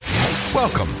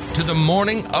Welcome to the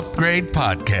Morning Upgrade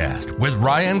Podcast with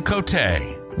Ryan Cote,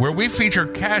 where we feature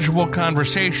casual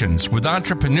conversations with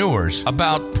entrepreneurs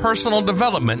about personal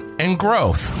development and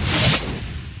growth.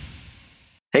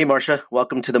 Hey, Marsha,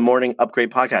 welcome to the Morning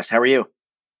Upgrade Podcast. How are you?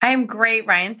 I'm great,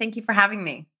 Ryan. Thank you for having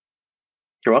me.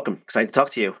 You're welcome. Excited to talk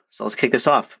to you. So let's kick this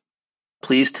off.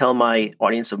 Please tell my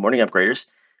audience of Morning Upgraders,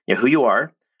 who you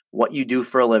are, what you do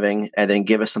for a living, and then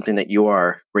give us something that you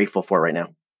are grateful for right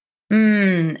now.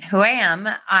 Who I am.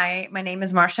 My name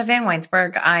is Marsha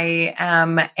Vanwynsberghe. I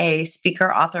am a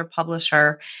speaker, author,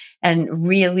 publisher, and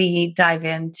really dive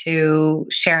into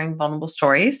sharing vulnerable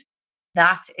stories.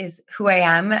 That is who I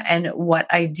am and what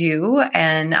I do.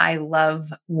 And I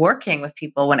love working with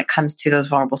people when it comes to those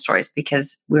vulnerable stories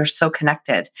because we're so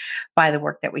connected by the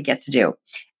work that we get to do.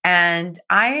 And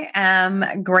I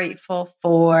am grateful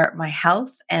for my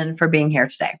health and for being here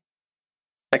today.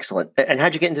 Excellent. And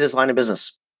how'd you get into this line of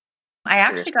business? I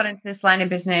actually got into this line of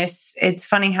business. It's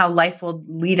funny how life will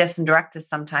lead us and direct us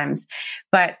sometimes.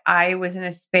 But I was in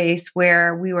a space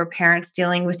where we were parents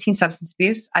dealing with teen substance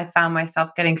abuse. I found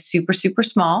myself getting super, super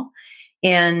small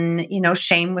and,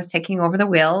 shame was taking over the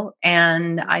wheel.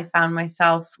 And I found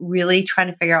myself really trying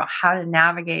to figure out how to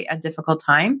navigate a difficult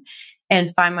time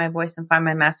and find my voice and find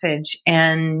my message.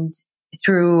 And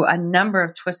through a number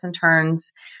of twists and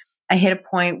turns, I hit a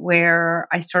point where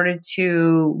I started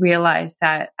to realize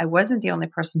that I wasn't the only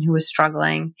person who was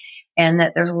struggling and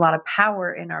that there's a lot of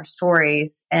power in our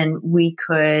stories and we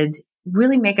could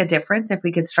really make a difference if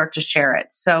we could start to share it.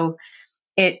 So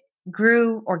it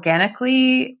grew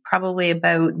organically probably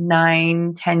about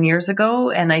 9-10 years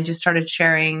ago. And I just started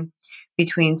sharing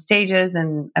between stages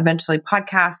and eventually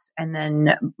podcasts and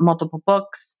then multiple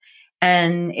books.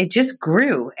 And it just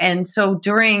grew. And so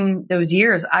during those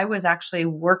years, I was actually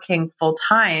working full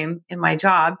time in my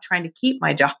job, trying to keep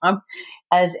my job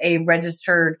as a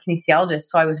registered kinesiologist.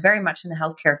 So I was very much in the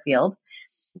healthcare field.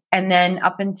 And then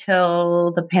up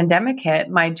until the pandemic hit,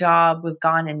 my job was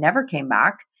gone and never came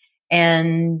back.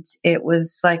 And it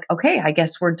was like, okay, I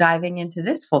guess we're diving into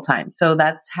this full time. So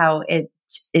that's how it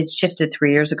shifted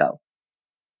 3 years ago.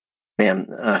 Man,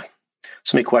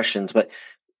 so many questions, but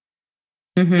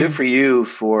good for you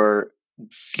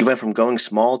you went from going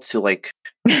small to like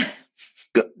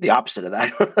the opposite of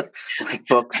that, like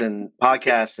books and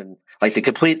podcasts and like the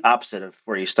complete opposite of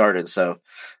where you started. So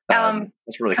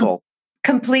that's really cool.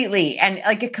 Completely. And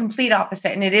like a complete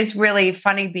opposite. And it is really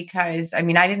funny because I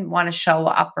didn't want to show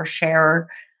up or share.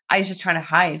 I was just trying to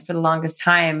hide for the longest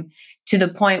time to the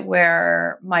point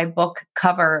where my book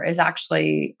cover is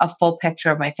actually a full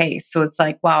picture of my face. So it's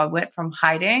like, wow, I went from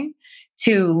hiding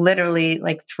to literally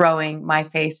like throwing my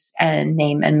face and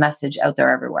name and message out there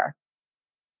everywhere.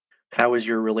 How is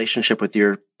your relationship with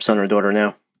your son or daughter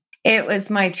now? It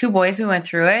was my two boys who went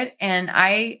through it. And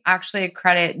I actually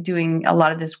credit doing a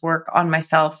lot of this work on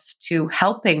myself to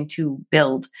helping to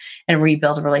build and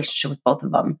rebuild a relationship with both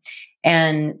of them.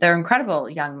 And they're incredible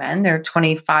young men. They're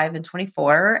 25 and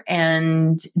 24.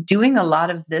 And doing a lot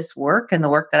of this work and the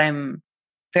work that I'm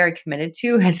very committed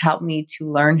to has helped me to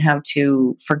learn how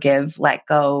to forgive, let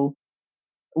go,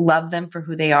 love them for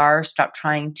who they are, stop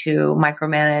trying to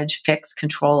micromanage, fix,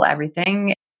 control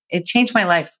everything. It changed my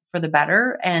life for the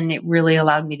better. And it really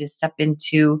allowed me to step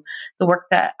into the work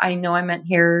that I know I meant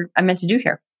to do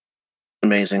here.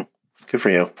 Amazing. Good for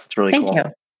you. It's really cool. Thank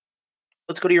you.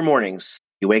 Let's go to your mornings.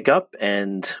 You wake up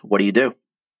and what do you do?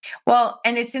 Well,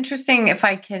 and it's interesting if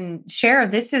I can share,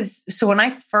 so when I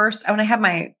had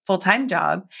my full-time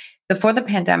job before the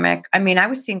pandemic, I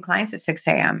was seeing clients at 6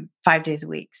 a.m., 5 days a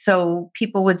week. So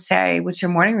people would say, what's your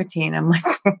morning routine? I'm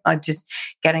like, just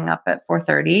getting up at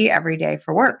 4:30 every day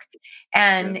for work.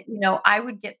 And, I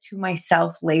would get to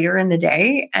myself later in the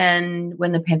day. And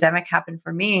when the pandemic happened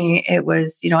for me, it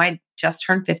was, I just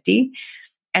turned 50.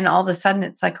 And all of a sudden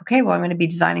it's like, okay, well, I'm going to be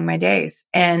designing my days.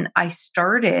 And I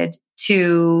started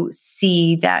to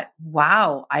see that,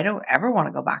 wow, I don't ever want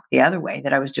to go back the other way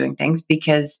that I was doing things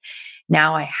because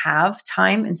now I have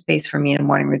time and space for me in a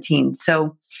morning routine.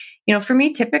 So, for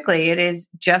me, typically it is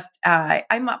just,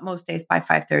 I'm up most days by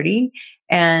 5:30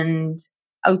 and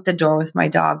out the door with my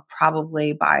dog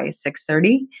probably by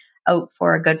 6:30, out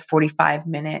for a good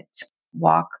 45-minute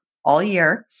walk all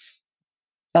year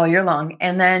long.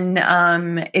 And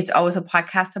then it's always a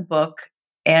podcast, a book,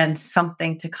 and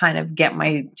something to kind of get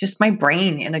my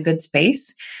brain in a good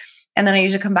space. And then I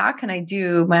usually come back and I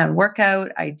do my own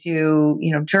workout. I do,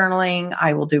 journaling.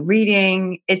 I will do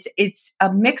reading. It's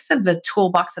a mix of the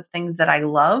toolbox of things that I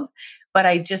love, but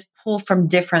I just pull from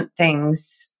different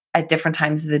things at different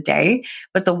times of the day.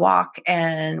 But the walk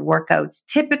and workouts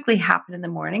typically happen in the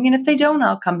morning. And if they don't,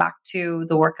 I'll come back to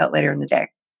the workout later in the day.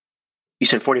 you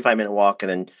said 45-minute walk, and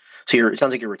then it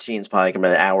sounds like your routine's probably like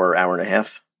about an hour, hour and a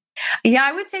half. Yeah,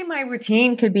 I would say my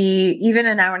routine could be even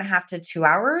an hour and a half to 2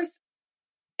 hours.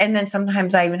 And then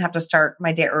sometimes I even have to start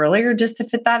my day earlier just to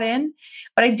fit that in.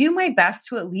 But I do my best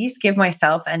to at least give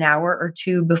myself an hour or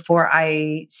two before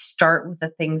I start with the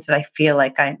things that I feel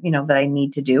like that I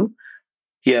need to do.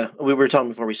 Yeah, we were talking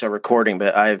before we started recording,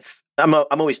 but I'm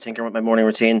always tinkering with my morning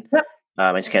routine. Yep.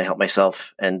 I just can't help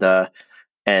myself, and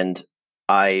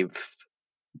I've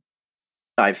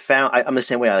found I'm the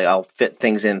same way. I'll fit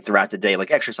things in throughout the day, like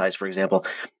exercise, for example.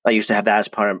 I used to have that as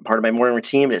part of my morning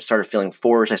routine, but it started feeling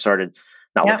forced. I started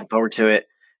not looking forward to it,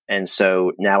 and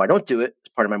so now I don't do it as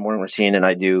part of my morning routine. And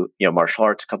I do martial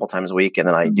arts a couple times a week, and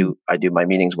then I do my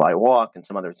meetings while I walk and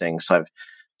some other things. So I've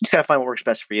just got to find what works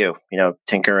best for you.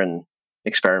 Tinker and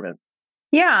experiment.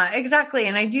 Yeah, exactly.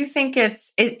 And I do think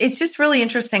it's just really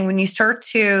interesting when you start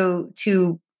to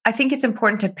I think it's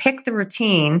important to pick the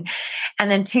routine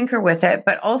and then tinker with it.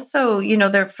 But also,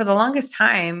 for the longest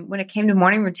time, when it came to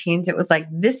morning routines, it was like,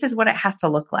 this is what it has to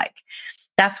look like.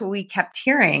 That's what we kept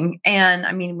hearing. And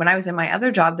I mean, when I was in my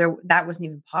other job, that wasn't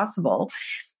even possible.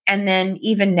 And then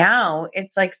even now,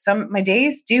 it's like my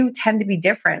days do tend to be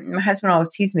different. My husband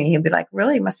always teased me. He'd be like,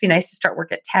 really, it must be nice to start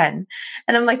work at 10.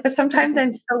 And I'm like, but sometimes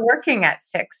I'm still working at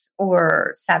 6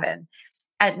 or 7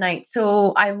 at night.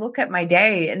 So I look at my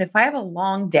day, and if I have a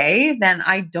long day, then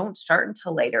I don't start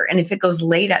until later. And if it goes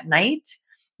late at night,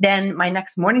 then my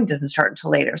next morning doesn't start until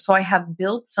later. So I have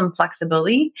built some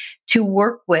flexibility to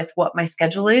work with what my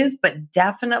schedule is, but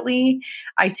definitely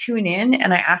I tune in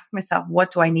and I ask myself, what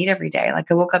do I need every day?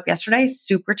 Like I woke up yesterday,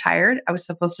 super tired. I was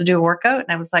supposed to do a workout and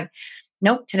I was like,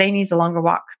 nope, today needs a longer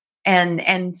walk.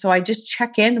 And so I just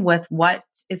check in with what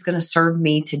is going to serve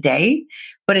me today,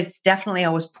 but it's definitely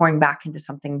always pouring back into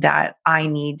something that I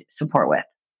need support with.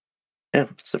 Yeah,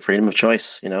 it's the freedom of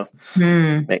choice,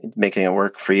 making it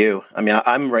work for you. I mean,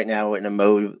 I'm right now in a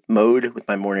mode with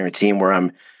my morning routine where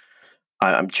I'm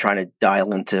trying to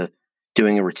dial into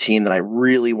doing a routine that I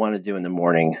really want to do in the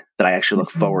morning that I actually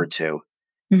look forward to.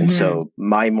 And so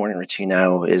my morning routine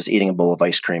now is eating a bowl of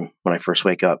ice cream when I first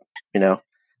wake up. No,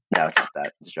 it's not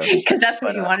that. Because that's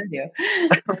what you want to do.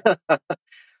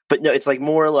 But no, it's like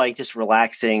more like just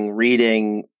relaxing,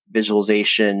 reading,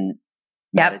 visualization,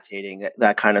 meditating,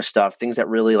 that kind of stuff, things that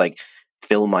really like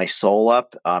fill my soul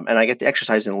up. And I get to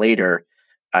exercise in later.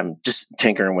 I'm just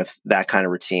tinkering with that kind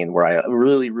of routine where I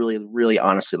really, really, really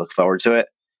honestly look forward to it.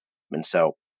 And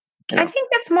so I think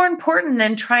that's more important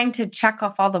than trying to check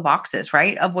off all the boxes,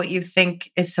 right? Of what you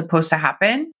think is supposed to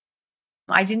happen.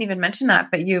 I didn't even mention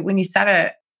that, but when you said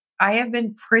it, I have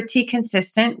been pretty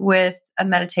consistent with a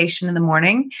meditation in the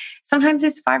morning. Sometimes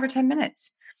it's 5 or 10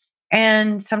 minutes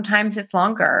and sometimes it's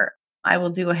longer. I will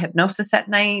do a hypnosis at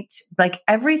night, like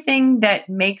everything that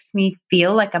makes me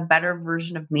feel like a better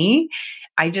version of me.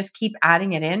 I just keep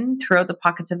adding it in throughout the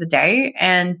pockets of the day.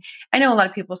 And I know a lot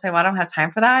of people say, well, I don't have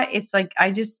time for that. It's like,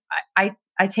 I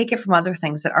take it from other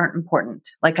things that aren't important.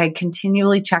 Like I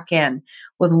continually check in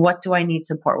with what do I need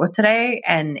support with today?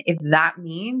 And if that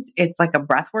means it's like a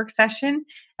breathwork session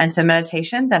and some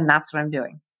meditation, then that's what I'm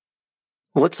doing.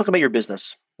 Well, let's talk about your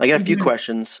business. I got a few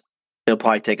questions. It'll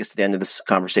probably take us to the end of this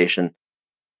conversation,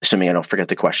 assuming I don't forget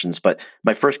the questions. But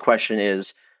my first question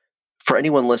is, for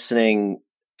anyone listening,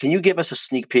 can you give us a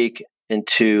sneak peek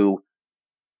into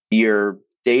your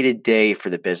day-to-day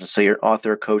for the business? So you're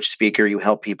author, coach, speaker, you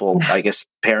help people, I guess,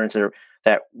 parents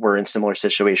that were in similar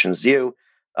situations as you.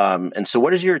 And so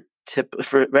what is your tip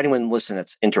for anyone listening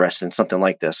that's interested in something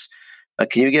like this?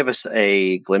 Can you give us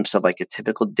a glimpse of like a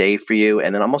typical day for you?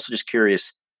 And then I'm also just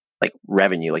curious, like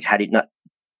revenue, like how do you not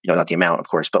the amount, of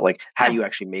course, but like how do you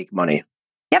actually make money?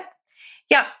 Yep.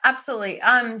 Yeah, absolutely.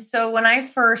 So when I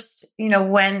first,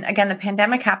 when again, the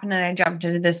pandemic happened and I jumped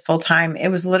into this full time, it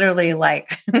was literally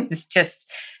like, it's just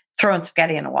throwing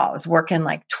spaghetti in a wall. I was working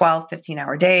like 12,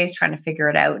 15-hour days, trying to figure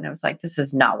it out. And I was like, this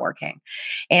is not working.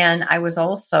 And I was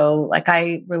also like,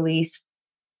 I release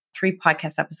 3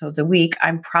 podcast episodes a week.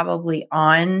 I'm probably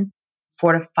on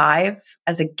 4 to 5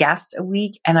 as a guest a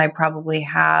week. And I probably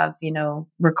have,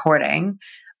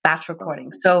 batch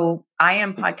recording. So I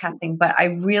am podcasting, but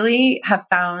I really have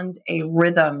found a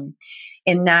rhythm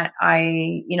in that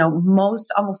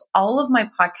almost all of my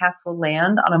podcasts will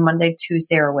land on a Monday,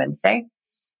 Tuesday, or Wednesday.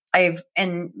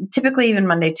 And typically even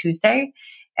Monday, Tuesday,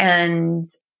 and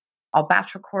I'll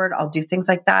batch record, I'll do things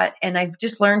like that. And I've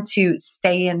just learned to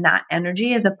stay in that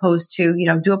energy as opposed to,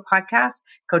 do a podcast,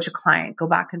 coach a client, go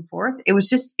back and forth. It was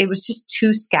just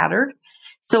too scattered.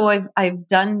 So I've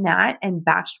done that and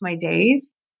batched my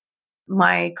days.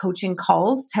 My coaching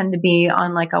calls tend to be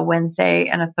on like a Wednesday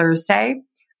and a Thursday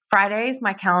Fridays,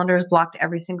 my calendar is blocked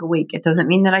every single week. It doesn't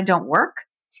mean that I don't work,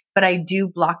 but I do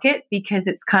block it because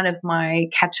it's kind of my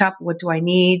catch up. What do I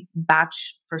need?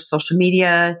 Batch for social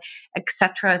media,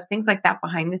 etc. Things like that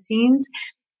behind the scenes.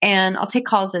 And I'll take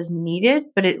calls as needed,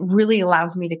 but it really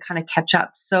allows me to kind of catch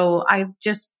up. So I've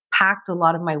just packed a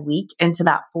lot of my week into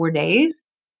that 4 days.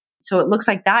 So it looks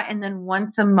like that. And then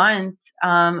once a month,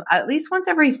 at least once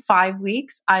every 5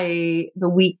 weeks, the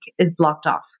week is blocked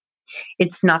off.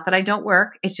 It's not that I don't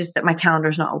work. It's just that my calendar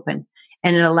is not open.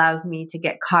 And it allows me to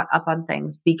get caught up on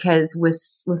things because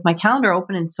with my calendar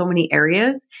open in so many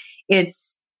areas,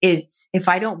 it's if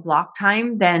I don't block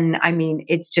time, then I mean,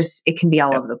 it can be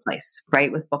all over the place,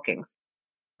 right? With bookings.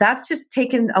 That's just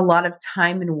taken a lot of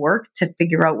time and work to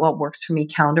figure out what works for me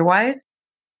calendar wise,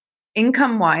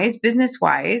 income wise, business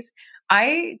wise.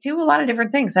 I do a lot of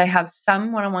different things. I have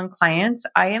some one-on-one clients.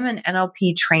 I am an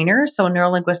NLP trainer, so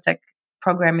neuro-linguistic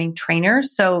programming trainer.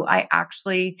 So I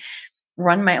actually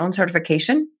run my own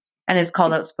certification, and it's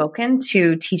called Outspoken,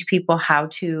 to teach people how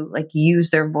to use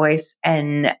their voice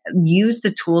and use the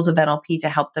tools of NLP to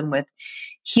help them with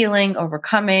healing,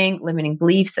 overcoming, limiting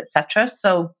beliefs, etc.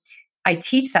 So I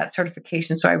teach that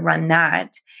certification. So I run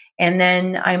that. And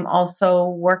then I'm also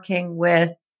working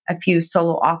with a few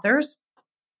solo authors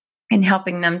and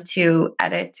helping them to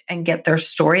edit and get their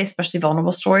story, especially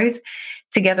vulnerable stories,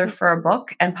 together for a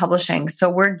book and publishing. So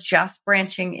we're just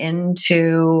branching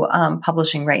into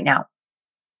publishing right now.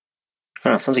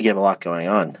 Oh, sounds like you have a lot going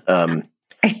on. I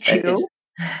do.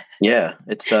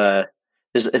 It sounds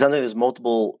like there's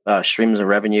multiple streams of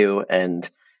revenue, and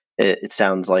it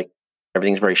sounds like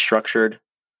everything's very structured.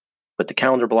 But the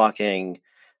calendar blocking,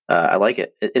 I like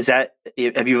it.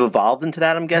 Have you evolved into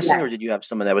that, I'm guessing, or did you have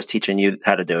someone that was teaching you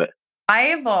how to do it?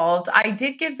 I evolved. I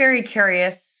did get very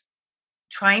curious,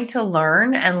 trying to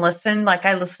learn and listen. I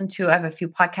have a few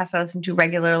podcasts I listen to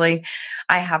regularly.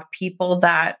 I have people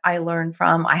that I learn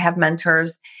from. I have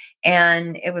mentors.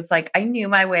 And it was I knew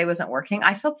my way wasn't working.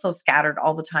 I felt so scattered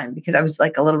all the time because I was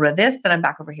a little bit of this, then I'm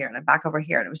back over here and I'm back over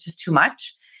here. And it was just too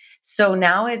much. So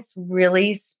now it's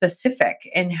really specific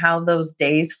in how those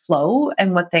days flow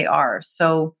and what they are.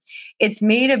 So it's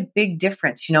made a big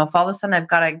difference. If all of a sudden I've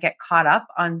got to get caught up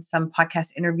on some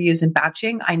podcast interviews and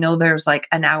batching, I know there's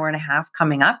an hour and a half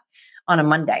coming up on a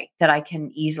Monday that I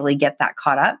can easily get that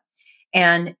caught up.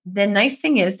 And the nice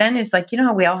thing is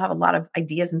how we all have a lot of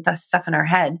ideas and stuff in our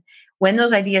head. When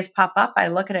those ideas pop up, I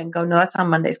look at it and go, no, that's on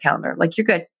Monday's calendar. You're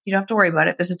good. You don't have to worry about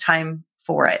it. There's a time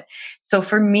for it. So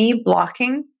for me,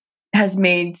 blocking has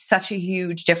made such a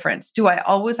huge difference. Do I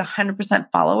always 100%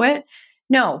 follow it?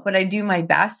 No, but I do my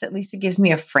best. At least it gives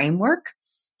me a framework,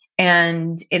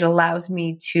 and it allows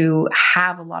me to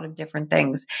have a lot of different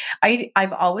things.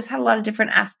 I've always had a lot of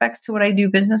different aspects to what I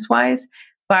do business-wise,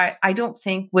 but I don't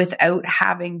think without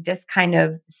having this kind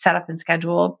of setup and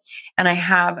schedule, and I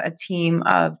have a team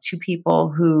of 2 people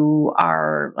who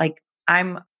are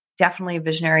I'm definitely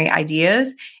visionary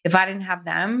ideas. If I didn't have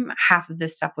them, half of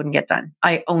this stuff wouldn't get done.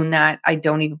 I own that. I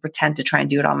don't even pretend to try and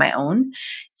do it on my own.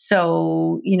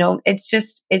 So,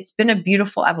 it's been a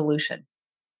beautiful evolution.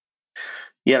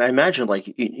 Yeah, and I imagine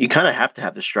you kind of have to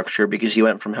have the structure because you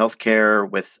went from healthcare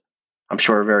with, I'm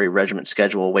sure, a very regiment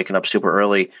schedule, waking up super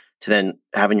early, to then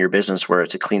having your business where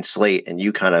it's a clean slate and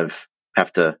you kind of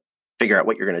have to figure out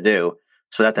what you're going to do.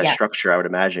 So that structure, I would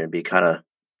imagine, would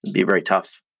be very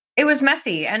tough. It was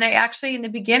messy. And I actually, in the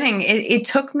beginning, it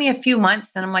took me a few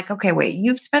months. Then I'm like, okay, wait,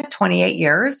 you've spent 28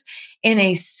 years in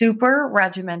a super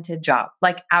regimented job,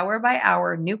 hour by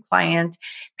hour, new client,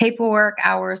 paperwork,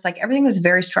 hours, everything was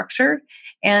very structured.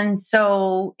 And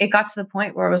so it got to the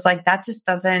point where it was that just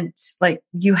doesn't,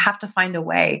 you have to find a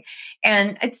way.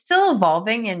 And it's still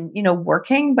evolving and,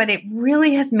 working, but it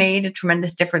really has made a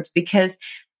tremendous difference because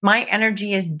my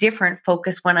energy is different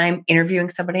focused when I'm interviewing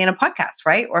somebody in a podcast,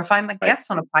 right? Or if I'm a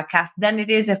guest on a podcast, than it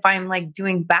is if I'm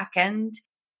doing back end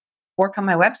work on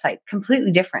my website,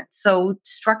 completely different. So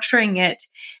structuring it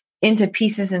into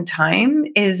pieces and time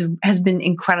has been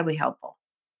incredibly helpful.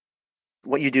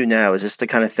 What you do now, is this the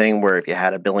kind of thing where if you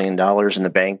had $1 billion in the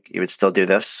bank, you would still do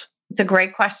this? It's a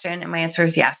great question. And my answer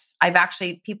is yes. I've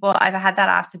had that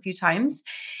asked a few times,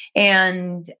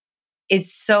 and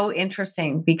it's so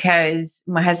interesting because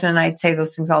my husband and I'd say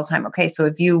those things all the time. Okay, so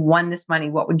if you won this money,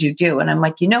 what would you do? And I'm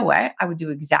like, you know what? I would do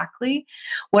exactly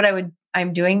what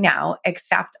I'm doing now,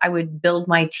 except I would build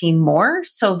my team more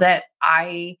so that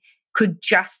I could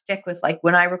just stick with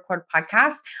when I record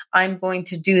podcasts, I'm going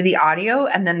to do the audio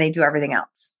and then they do everything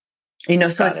else.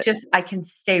 So it's just, I can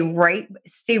stay right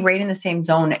in the same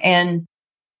zone. And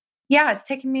yeah,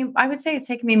 I would say it's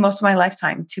taken me most of my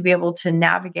lifetime to be able to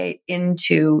navigate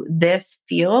into this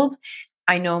field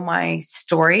I know my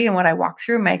story and what I walked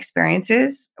through, my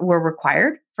experiences were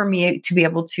required for me to be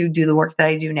able to do the work that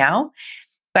I do now.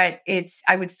 But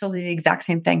I would still do the exact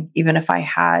same thing, even if I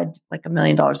had like $1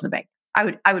 million in the bank.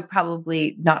 I would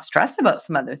probably not stress about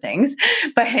some other things,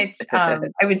 but I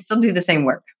would still do the same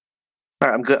work. All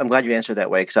right, I'm good. I'm glad you answered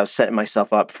that way, because I was setting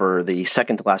myself up for the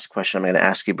second to last question I'm going to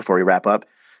ask you before we wrap up.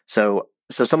 So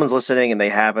someone's listening and they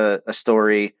have a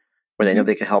story where they know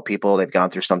they can help people. They've gone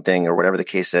through something or whatever the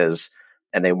case is,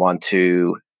 and they want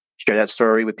to share that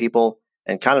story with people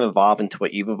and kind of evolve into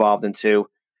what you've evolved into.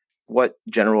 What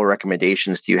general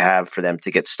recommendations do you have for them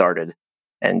to get started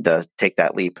and take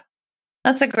that leap?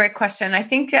 That's a great question. I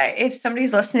think that if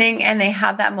somebody's listening and they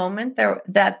have that moment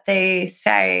that they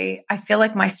say, I feel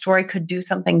like my story could do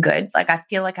something good, like I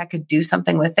feel like I could do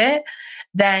something with it,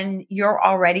 then you're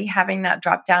already having that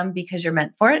drop down because you're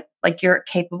meant for it. Like you're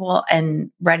capable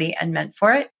and ready and meant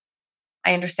for it.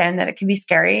 I understand that it can be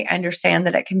scary. I understand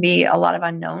that it can be a lot of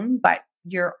unknown, but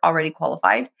you're already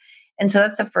qualified. And so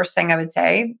that's the first thing I would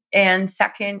say. And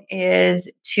second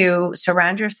is to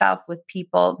surround yourself with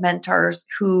people, mentors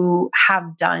who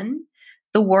have done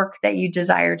the work that you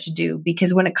desire to do.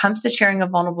 Because when it comes to sharing a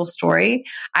vulnerable story,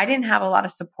 I didn't have a lot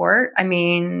of support. I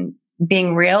mean,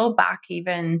 being real, back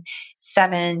even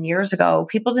 7 years ago,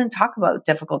 people didn't talk about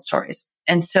difficult stories.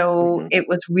 And so it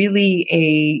was really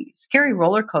a scary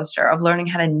roller coaster of learning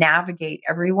how to navigate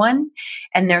everyone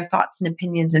and their thoughts and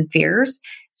opinions and fears.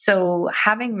 So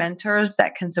having mentors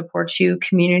that can support you,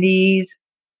 communities,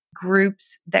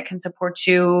 groups that can support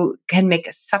you can make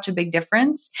such a big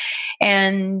difference.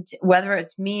 And whether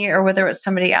it's me or whether it's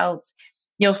somebody else,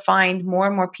 you'll find more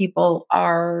and more people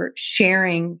are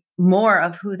sharing more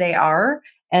of who they are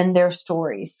and their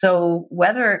stories. So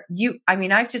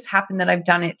I've just happened that I've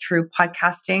done it through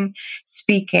podcasting,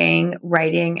 speaking,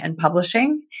 writing, and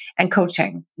publishing and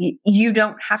coaching. You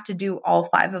don't have to do all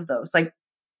 5 of those. Like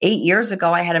 8 years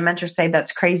ago, I had a mentor say,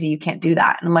 that's crazy. You can't do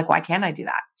that. And I'm like, why can't I do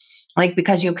that? Like,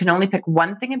 because you can only pick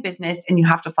one thing in business and you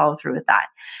have to follow through with that.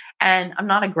 And I'm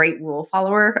not a great rule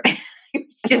follower.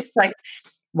 It's just like,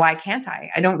 why can't I?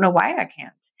 I don't know why I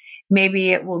can't. Maybe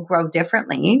it will grow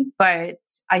differently, but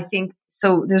I think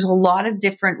so. There's a lot of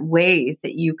different ways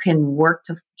that you can work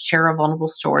to share a vulnerable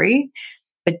story,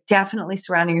 but definitely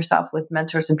surrounding yourself with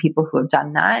mentors and people who have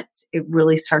done that, it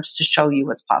really starts to show you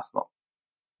what's possible.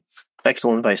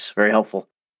 Excellent advice. Very helpful.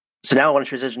 So now I want to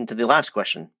transition to the last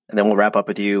question, and then we'll wrap up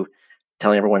with you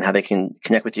telling everyone how they can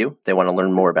connect with you if they want to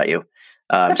learn more about you.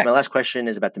 So my last question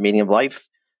is about the meaning of life.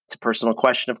 It's a personal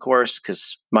question, of course,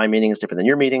 because my meaning is different than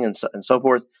your meaning and so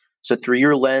forth. So through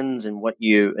your lens and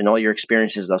and all your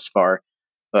experiences thus far,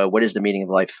 what is the meaning of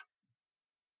life?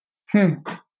 What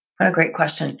a great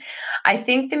question. I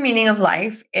think the meaning of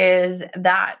life is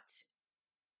that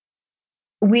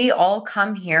we all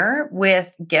come here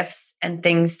with gifts and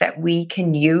things that we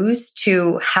can use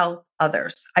to help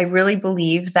others. I really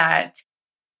believe that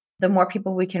the more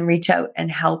people we can reach out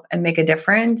and help and make a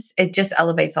difference, it just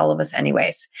elevates all of us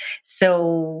anyways.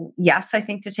 So yes, I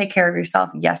think to take care of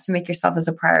yourself, yes, to make yourself as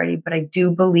a priority, but I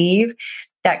do believe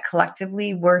that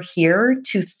collectively we're here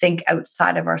to think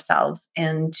outside of ourselves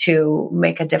and to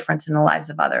make a difference in the lives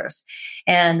of others.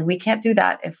 And we can't do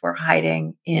that if we're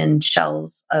hiding in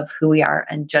shells of who we are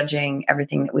and judging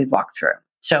everything that we've walked through.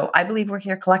 So I believe we're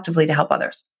here collectively to help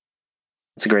others.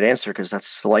 That's a great answer, because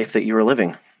that's the life that you were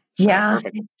living. So yeah.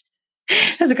 Perfect.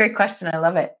 That's a great question. I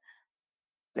love it.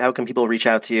 How can people reach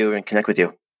out to you and connect with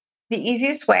you? The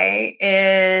easiest way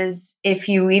is if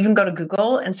you even go to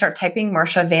Google and start typing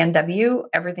Marsha Vanwynsberghe,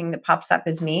 everything that pops up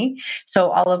is me. So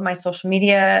all of my social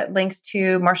media links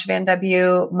to Marsha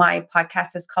Vanwynsberghe. My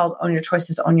podcast is called Own Your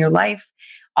Choices, Own Your Life.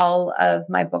 All of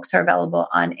my books are available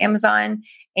on Amazon.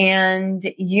 And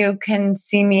you can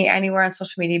see me anywhere on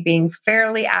social media being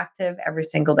fairly active every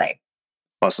single day.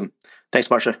 Awesome. Thanks,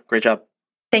 Marsha. Great job.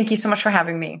 Thank you so much for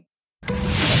having me.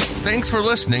 Thanks for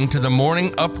listening to the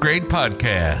Morning Upgrade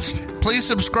Podcast. Please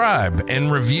subscribe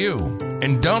and review.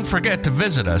 And don't forget to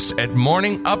visit us at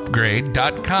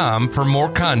morningupgrade.com for more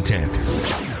content.